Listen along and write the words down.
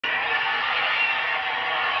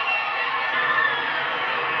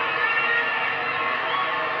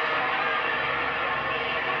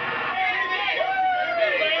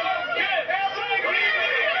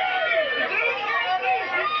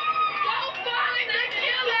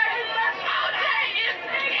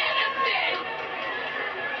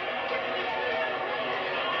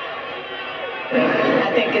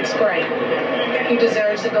I think it's great. He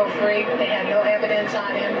deserves to go free. They had no evidence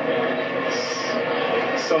on him.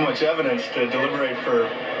 So much evidence to deliberate for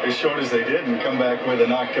as short as they did and come back with a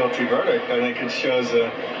not guilty verdict. I think it shows the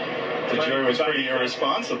jury was pretty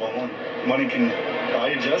irresponsible. Money can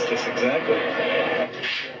buy you justice, exactly.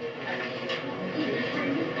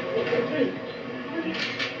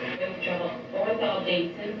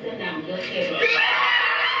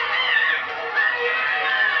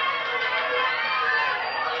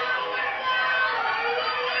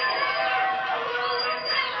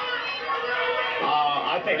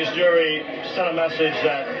 I think this jury sent a message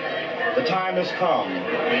that the time has come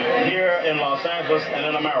here in Los Angeles and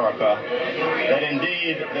in America that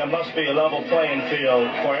indeed there must be a level playing field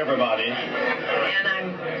for everybody. And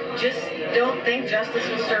I just don't think justice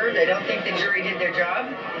was served. I don't think the jury did their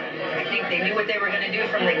job. I think they knew what they were going to do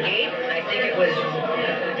from the gate. I think it was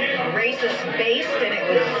racist-based, and it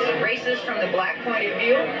was racist from the black point of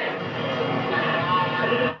view.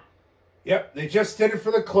 Yep, they just did it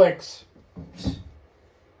for the clicks.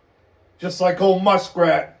 Just like old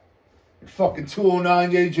Muskrat. Fucking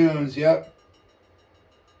 209 J. Jones, yep.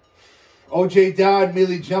 OJ died,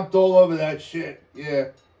 immediately jumped all over that shit. Yeah,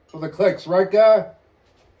 for the clicks, right, guy?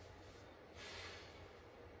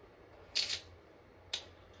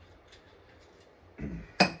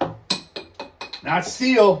 Not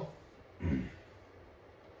Steele.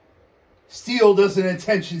 Steele doesn't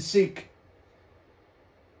intention seek.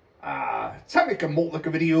 Time to make a Malt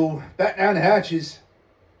Liquor video. Bat down the hatches.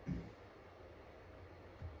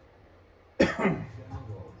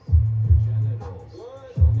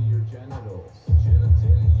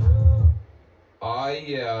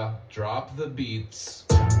 Yeah, drop the beats.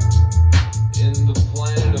 In the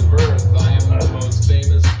planet of Earth, I am the most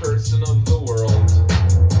famous person of the world.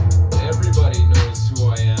 Everybody knows who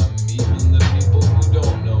I am, even the people who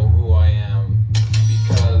don't know who I am.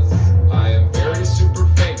 Because I am very super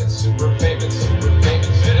famous, super famous, super famous.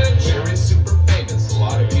 Very super famous, a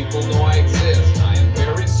lot of people know I exist. I am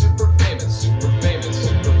very super famous, super famous,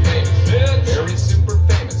 super famous. Very super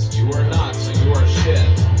famous, you are not, so you are shit.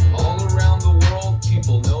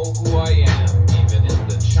 People know who I am, even in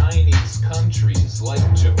the Chinese countries like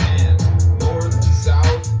Japan. North,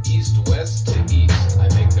 south, east, west to east. I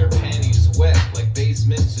make their panties wet like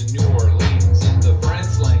basements in New Orleans. In the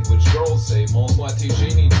French language, girls say mon moitié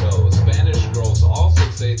génito. Spanish girls also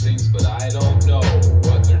say things, but I don't know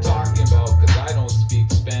what they're talking about because I don't speak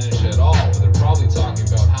Spanish at all. They're probably talking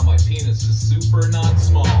about how my penis is super not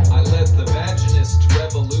small. I led the vaginist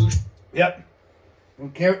revolution. Yep.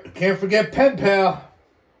 Can't forget Pen Pal.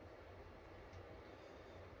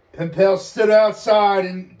 Pen Pal stood outside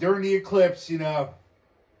and during the eclipse, you know,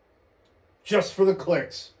 just for the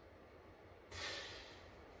clicks.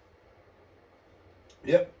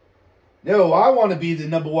 Yep. No, I want to be the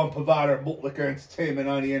 #1 provider of Malt Liquor entertainment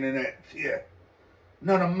on the internet. Yeah.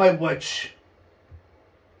 None of my watch.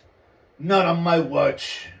 None of my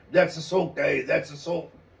watch. That's assault, guys. That's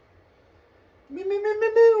assault. Me.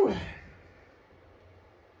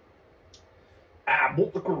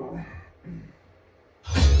 Malt Liquor.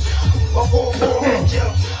 My 4-4 make ya,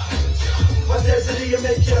 my density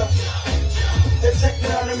make ya, that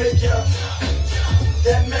technology make ya,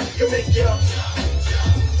 that Mac can make ya,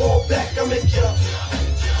 fall back I make ya,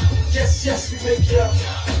 yes we make ya,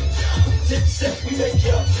 dipset we make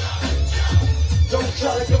ya. Don't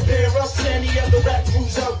try to compare us to any other rap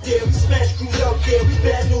crews out there. We smash crews out there, we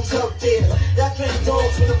bad news out there. Y'all claim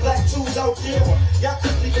dogs with the black tools out there. Y'all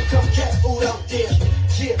quickly become cat food out there.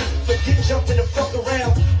 Yeah, forget jumping the fuck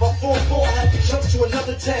around. My 4-4 had to jump to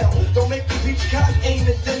another town. Don't make me reach cock, aim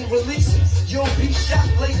and then release it. You don't be shot,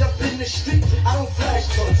 laid up in the street. I don't flash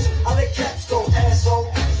toes, I let caps go,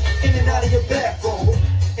 asshole. In and out of your bathroom.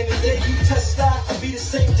 And the day you test out, I'll be the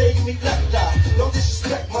same day you meet left eye. No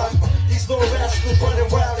disrespect, man. These little rascals running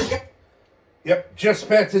wild. Yep, just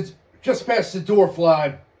past the door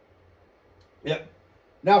fly. Yep.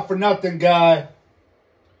 Not for nothing, guy.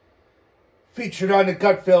 Featured on the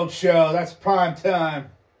Gutfeld show. That's prime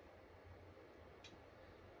time.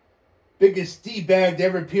 Biggest D-bag to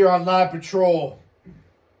ever appear on Live Patrol.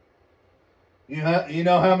 You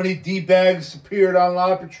know how many D-bags appeared on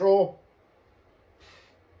Live Patrol?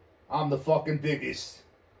 I'm the fucking biggest.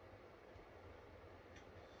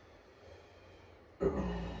 On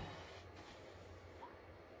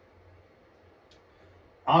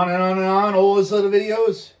and on and on. All those other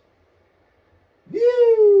videos.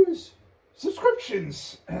 Views.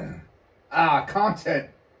 Subscriptions. Content.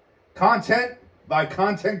 Content by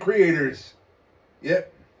content creators.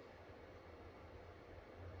 Yep.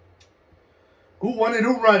 Who won it?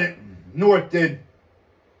 Who run it? North did.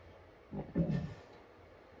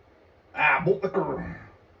 Malt Liquor.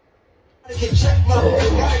 Get checked, my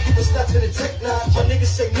gotta give a step in the tech nine. My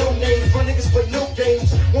niggas say no names, my niggas play no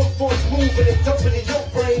games. One force move and they dumping in your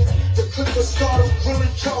brain. The clip will start to grill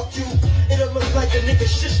and chalk you. It'll look like a nigga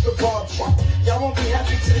shish kebab. Y'all won't be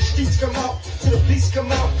happy till the streets come out, till the beats come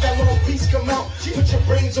out, that little piece come out. Put your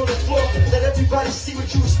brains on the floor, let everybody see what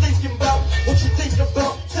you was thinking about, what you think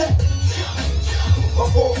about. My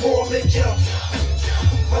 4-4 make ya,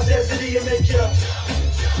 my Desert make ya,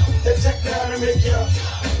 that Tech 9 make ya.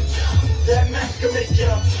 That Mac can make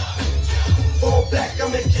ya. Fall back, I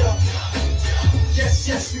make ya. Yes,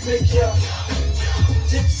 yes, we make ya.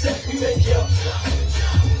 Dipset, we make ya.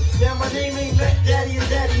 Now my name ain't Mac Daddy and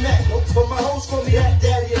Daddy Mac, but my hoes call me Mac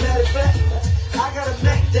Daddy. And matter of fact, I got a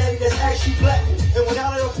Mac Daddy that's actually black. And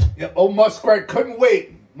without it, Yeah, old Muskrat couldn't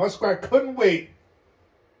wait. Muskrat couldn't wait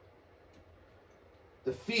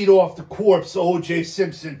to feed off the corpse of O.J.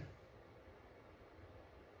 Simpson.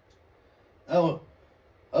 Oh,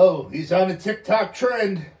 he's on a TikTok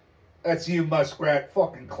trend. That's you, Muskrat.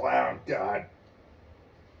 Fucking clown. God.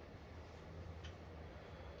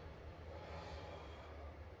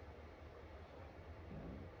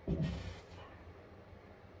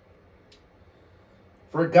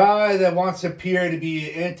 For a guy that wants to appear to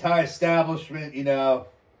be anti-establishment, you know,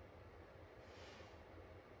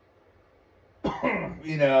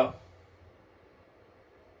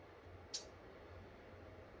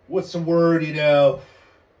 what's the word, it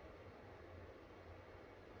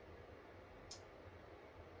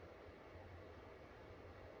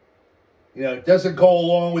doesn't go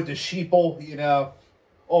along with the sheeple,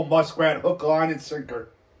 Oh, Muskrat, hook, line, and sinker.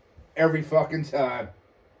 Every fucking time.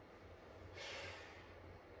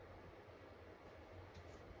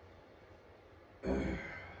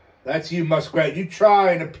 That's you, Muskrat. You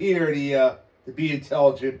try and appear to be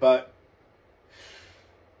intelligent, but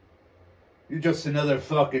you're just another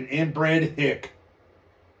fucking inbred hick.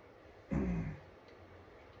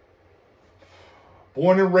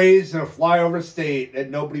 Born and raised in a flyover state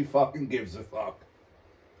that nobody fucking gives a fuck.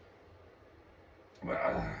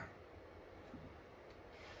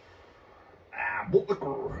 Malt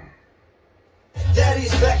Liquor.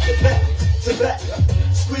 Daddy's back to back to back.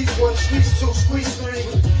 Squeeze one, squeeze two, squeeze three.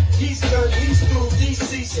 He's done, he's through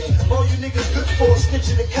DCs. All you niggas good for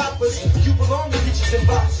snitching and coppers. You belong to bitches and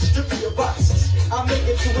boxes, strip your boxes. I'll make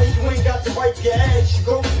it to where you ain't got to wipe your ass. You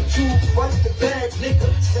go to the tube, wipe the bag, nigga.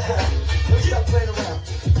 Let me stop playing around.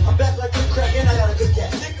 I'm back like good crack and I got a good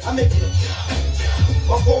cat. I make it.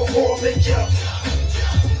 My 4-4 make ya.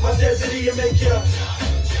 My Desert make ya.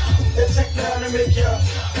 That Tech 9 make ya.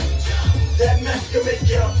 That Mac can make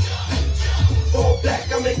ya. Fall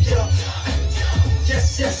back, I make ya.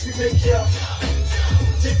 Yes, yes, we make ya.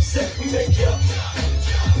 Dipset, we make ya.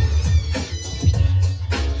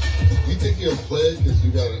 You think you're a player because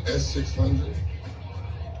you got an S600?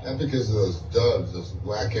 Not because of those dubs, those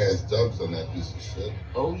whack-ass dubs on that piece of shit.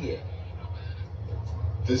 Oh, yeah.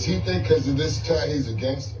 Does he think because of this tie he's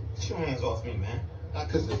against him? Get your hands off me, man. Not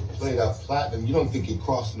because they played out platinum. You don't think you're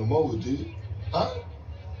crossing them over, do you? Huh?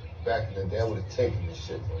 Back in the day, I would have taken this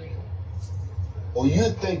shit from you. Or you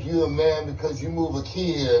think you're a man because you move a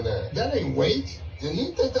key here and there. That ain't weight. Did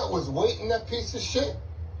he think that was weight in that piece of shit?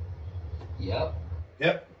 Yep.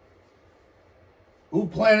 Yep. Who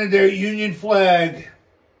planted their Union flag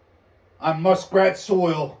on Muskrat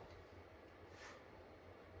soil?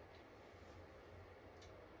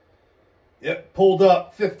 Yep, pulled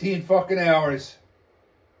up 15 fucking hours.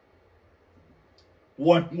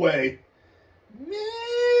 One way.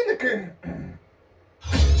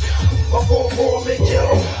 My 4-4 make ya.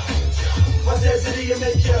 My Desert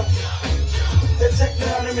make ya. That Tech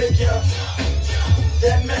 9 make ya.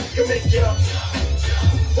 That Mac can make ya.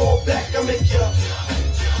 Fall back, I make ya.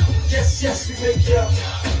 Yes, yes, we make ya.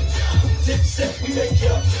 Dipset, we make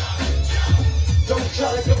ya. Don't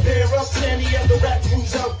try to compare us to any other rap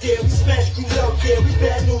crews out there. We smash crews out there, we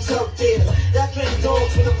bad news out there. Y'all play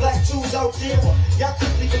dogs with the black tools out there. Y'all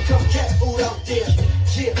quickly become cat food out there.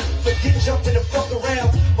 Yeah, forget jumping and fuck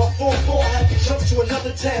around. My 4-4 had to jump to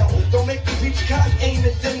another town. Don't make me reach cock, aim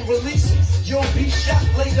and then release it. You'll be shot,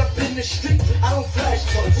 laid up in the street. I don't flash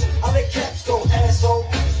totes, I let caps go, asshole.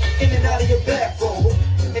 In and out of your bathrobe.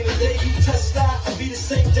 And the day you test out, I'll be the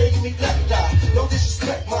same day you meet left eye. No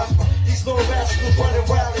disrespect, ma. These little rascals running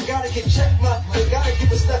wild, they gotta get checked, ma. They gotta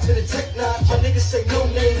give a step in the Tech 9. My niggas say no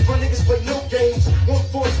names, my niggas play no games. One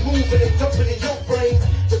force move and they dump it in your brain.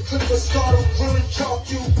 The clip will start to grill and chalk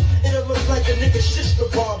you. It'll look like a nigga shish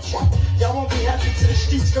kebab. Y'all won't be happy till the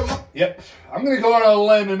streets come out. Yep. I'm going to go on a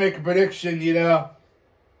limb and make a prediction,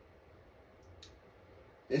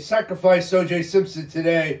 They sacrificed O.J. Simpson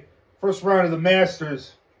today First round of the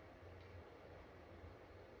Masters.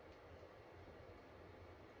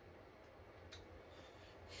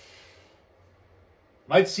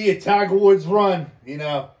 Might see a Tiger Woods run, you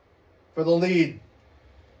know, for the lead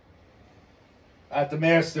at the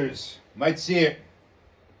Masters. Might see it.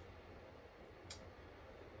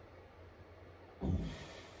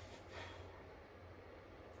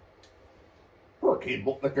 Hurricane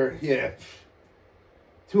Malt Liquor, yeah.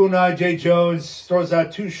 209 J. Jones throws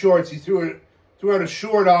out 2 shorts. He threw out a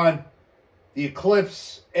short on the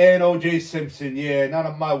Eclipse and O.J. Simpson. Yeah, not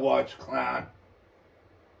on my watch, clown.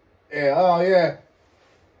 Yeah, oh yeah.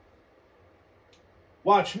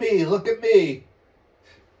 Watch me, look at me.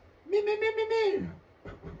 Me.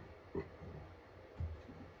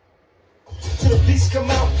 To the beast come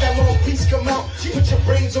out, that long piece come out. Put your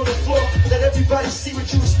brains on the floor, let everybody see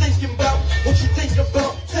what you was thinking about. What you think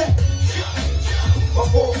about that? My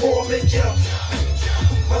 4-4 make ya,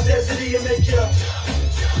 my Desert make ya,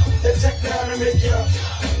 that Tech 9 make ya,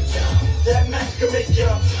 that Mac can make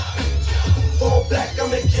ya, fall back I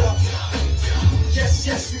make ya.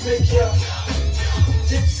 Yes, we make ya.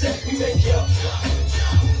 Dipset, we make ya.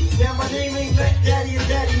 Now my name ain't Mac Daddy and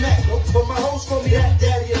Daddy Mac, but my hoes call me that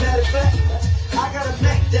Daddy. And matter of fact, I got a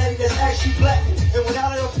Mac Daddy that's actually black, and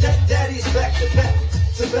without it, that Daddy is back to back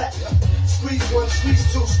to back. Squeeze 1,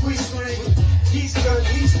 squeeze 2, squeeze 3. He's done,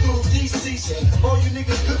 he's through, DC's. All you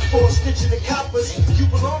niggas good for stitching the coppers. You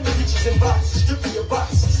belong to bitches in boxes, stripping your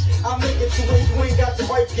boxes. I make it to where you ain't got to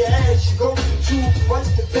wipe your ass. You go to the tube, wipe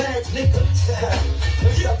the bag, nigga.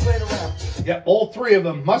 Let's stop playing around. Yep, all 3 of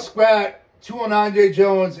them. Muskrat, 209 J.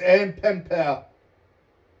 Jones, and Pen Pal.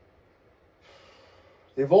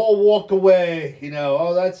 They've all walked away, you know.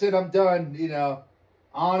 Oh, that's it, I'm done, you know.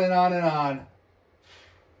 On and on and on.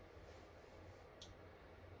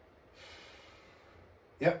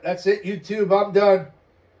 Yep, that's it, YouTube, I'm done.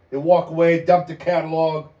 They walk away, dump the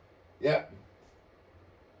catalog. Yep.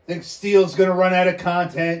 Think Steele's going to run out of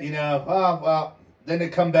content, you know. Oh, well, then they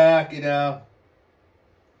come back, you know.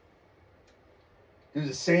 Do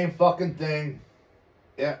the same fucking thing.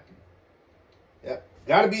 Yep. Yep.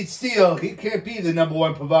 Gotta beat Steele. He can't be the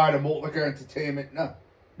 #1 provider of Malt Liquor Entertainment. No.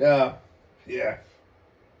 No. Yeah.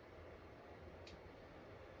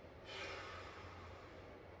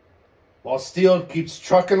 While Steele keeps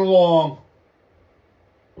trucking along.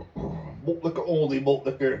 Malt Liquor only, Malt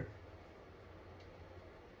Liquor.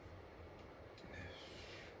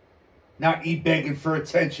 Not begging for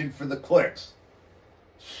attention for the clicks.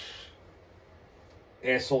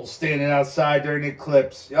 Asshole standing outside during the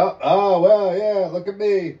eclipse. Yup. Oh, well, yeah, look at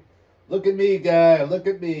me. Look at me, guy. Look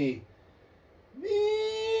at me.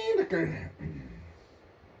 Me, liquor.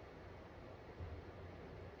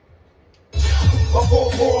 My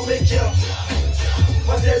 4-4 make ya,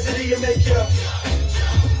 my Desert make ya,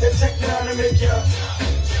 that Tech 9 make ya,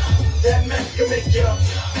 that Mac can make ya,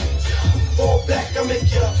 fall back I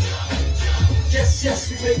make ya.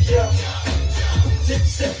 Yes, we make ya.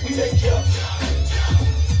 Dipset, we make ya.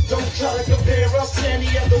 Don't try to compare us to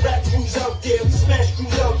any other rap crews out there. We smash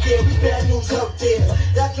crews out there, we bad news out there.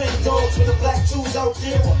 Y'all playing dogs with the black tools out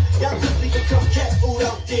there. Y'all quickly become cat food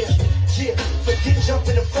out there. Yeah, forget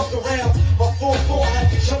jumping and fuck around. My 4-4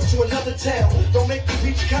 had to jump to another town. Don't make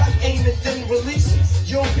me reach cock, aim and then release it.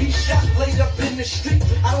 You'll be shot, laid up in the street.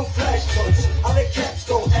 I don't flash totes, I let caps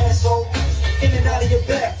go, asshole. In and out of your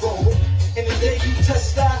bathroom. And the day you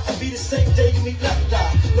test that, I'll be the same day you meet left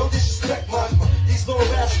eye. No disrespect, man. These little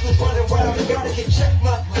rascals running wild, they gotta get checked,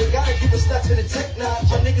 man. They gotta give us that to the tech now.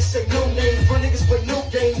 My niggas say no names, my niggas play no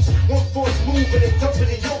games. 1-4's move and they dump it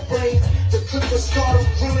in your brain. The clip will start them,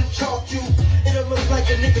 grilling chalk you. It'll look like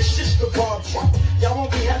a nigga shish kebab. Y'all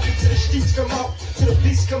won't be happy till the streets come out, till the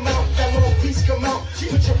beast come out, that little piece come out.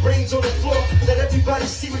 Put your brains on the floor, let everybody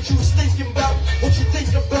see what you was thinking about, what you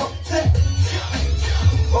think about that.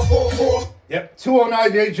 My 4-4. Yep,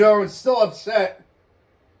 209 J. Jones, still upset.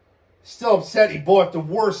 Still upset he bought the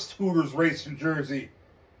worst Hooters racing jersey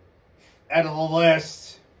out of the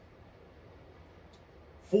last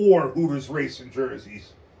 4 Hooters racing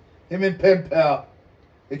jerseys. Him and Pen Pal,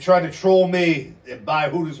 they tried to troll me and buy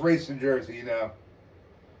Hooters racing jersey, you know.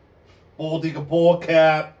 Balding ball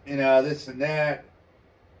cap, you know, this and that.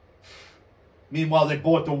 Meanwhile, they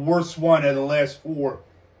bought the worst one out of the last 4.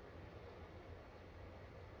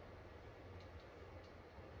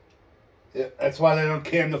 Yeah, that's why they don't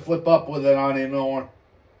care to flip up with it on anymore.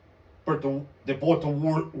 But they bought the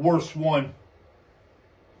worst one.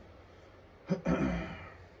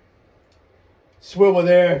 Swivel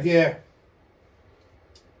there, yeah.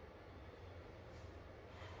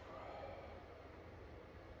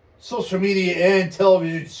 Social media and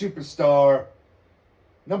television superstar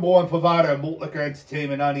 #1 provider of Malt Liquor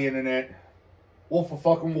entertainment on the internet. Wolf of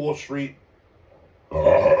fucking Wall Street.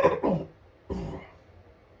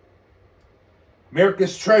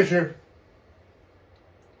 America's treasure.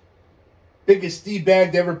 Biggest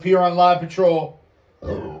D-bag to ever appear on Live Patrol.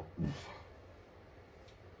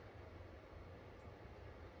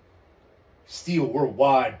 Steel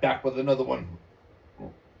Worldwide, back with another one.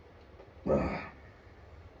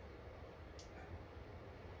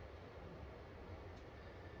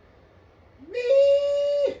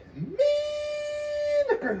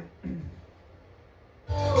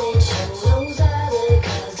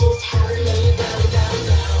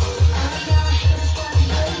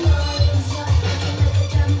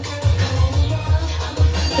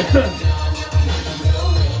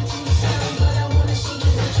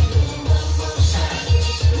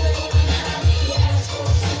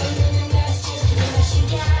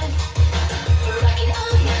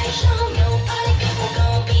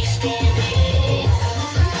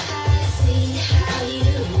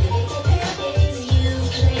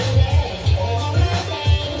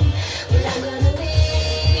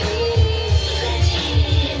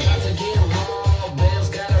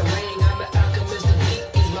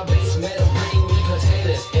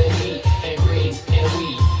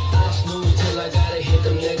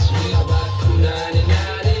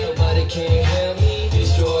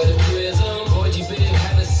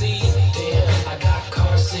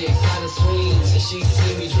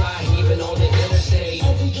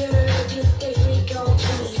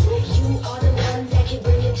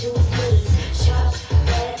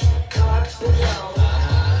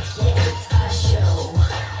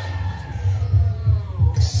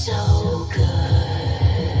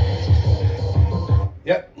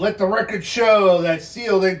 Yep, let the record show that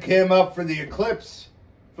Seal then came up for the eclipse,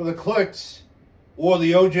 for the clicks, or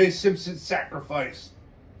the O.J. Simpson sacrifice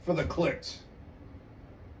for the clicks.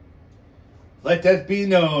 Let that be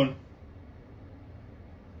known.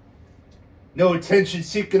 No attention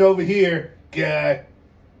seeking over here, guy.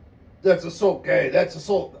 That's assault, guy. That's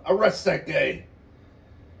assault. Arrest that guy.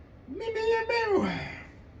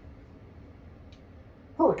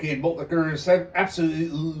 Hurricane Malt Liquor is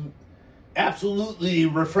absolutely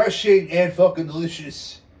refreshing and fucking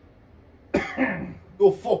delicious.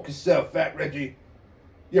 Go fuck yourself, Fat Reggie.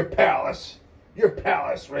 Your palace,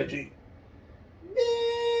 Reggie.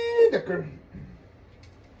 Liquor.